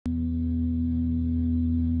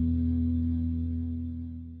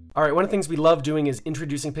All right, one of the things we love doing is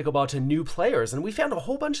introducing pickleball to new players, and we found a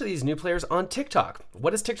whole bunch of these new players on TikTok.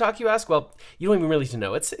 What is TikTok, you ask? Well, you don't even really need to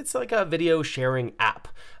know. It's like a video sharing app,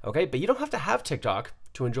 okay? But you don't have to have TikTok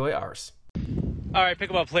to enjoy ours. All right,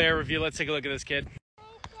 pickleball player review. Let's take a look at this kid.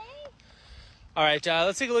 All right,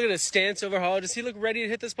 let's take a look at his stance overhaul. Does he look ready to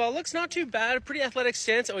hit this ball? Looks not too bad. A pretty athletic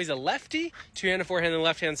stance. Oh, he's a lefty. Two-handed forehand on the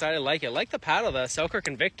left-hand side. I like it. I like the paddle, the Selkirk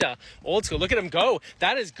Invicta. Old school. Look at him go.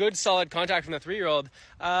 That is good, solid contact from the 3-year-old.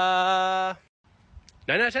 9 out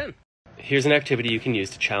of 10. Here's an activity you can use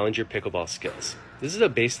to challenge your pickleball skills. This is a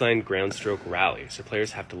baseline ground stroke rally, so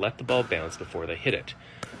players have to let the ball bounce before they hit it.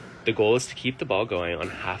 The goal is to keep the ball going on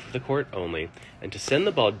half of the court only, and to send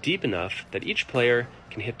the ball deep enough that each player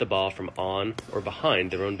can hit the ball from on or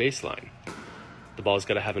behind their own baseline. The ball's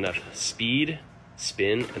got to have enough speed,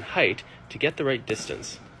 spin, and height to get the right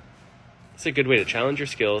distance. It's a good way to challenge your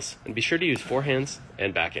skills, and be sure to use forehands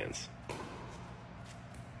and backhands.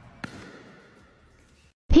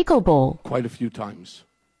 Pickleball. Quite a few times.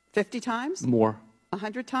 50 times? More.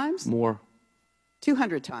 100 times? More.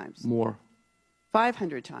 200 times? More.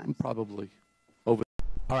 500 times? Probably.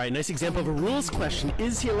 All right, nice example of a rules question.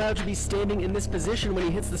 Is he allowed to be standing in this position when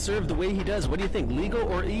he hits the serve the way he does? What do you think, legal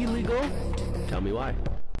or illegal? Tell me why.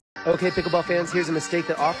 Okay, pickleball fans, here's a mistake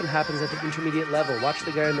that often happens at the intermediate level. Watch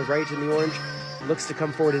the guy on the right in the orange. Looks to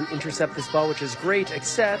come forward and intercept this ball, which is great,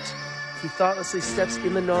 except he thoughtlessly steps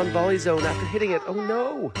in the non-volley zone after hitting it. Oh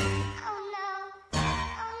no!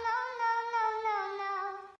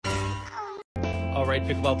 All right,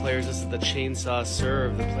 pickleball players, this is the chainsaw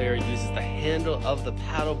serve. The player uses the handle of the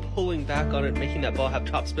paddle, pulling back on it, making that ball have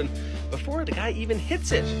topspin before the guy even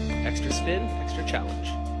hits it. Extra spin, extra challenge.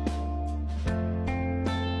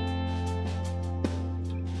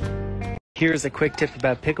 Here's a quick tip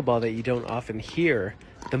about pickleball that you don't often hear.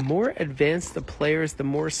 The more advanced the players, the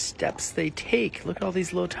more steps they take. Look at all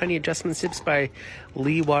these little tiny adjustment steps by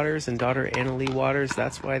Lee Waters and daughter Anna Lee Waters.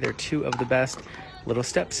 That's why they're two of the best. Little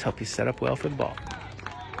steps help you set up well for the ball.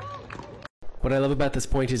 What I love about this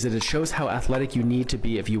point is that it shows how athletic you need to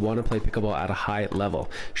be if you want to play pickleball at a high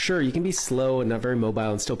level. Sure, you can be slow and not very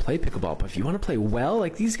mobile and still play pickleball, but if you want to play well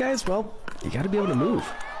like these guys, well, you got to be able to move.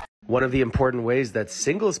 One of the important ways that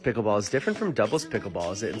singles pickleball is different from doubles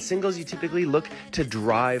pickleball is that in singles you typically look to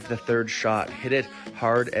drive the third shot, hit it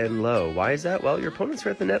hard and low. Why is that? Well, your opponents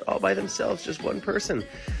are at the net all by themselves, just one person.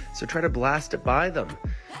 So try to blast it by them.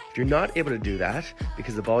 If you're not able to do that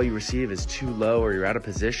because the ball you receive is too low or you're out of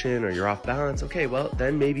position or you're off balance, okay, well,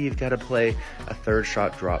 then maybe you've got to play a third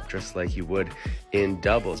shot drop just like you would in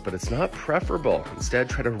doubles, but it's not preferable. Instead,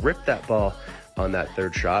 try to rip that ball on that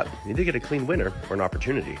third shot. You either get a clean winner or an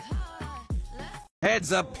opportunity.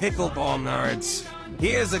 Heads up, pickleball nerds.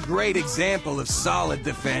 Here's a great example of solid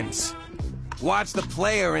defense. Watch the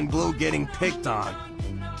player in blue getting picked on.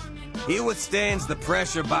 He withstands the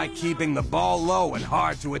pressure by keeping the ball low and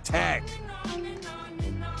hard to attack.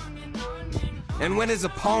 And when his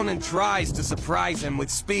opponent tries to surprise him with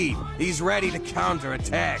speed, he's ready to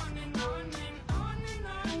counterattack.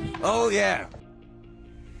 Oh yeah,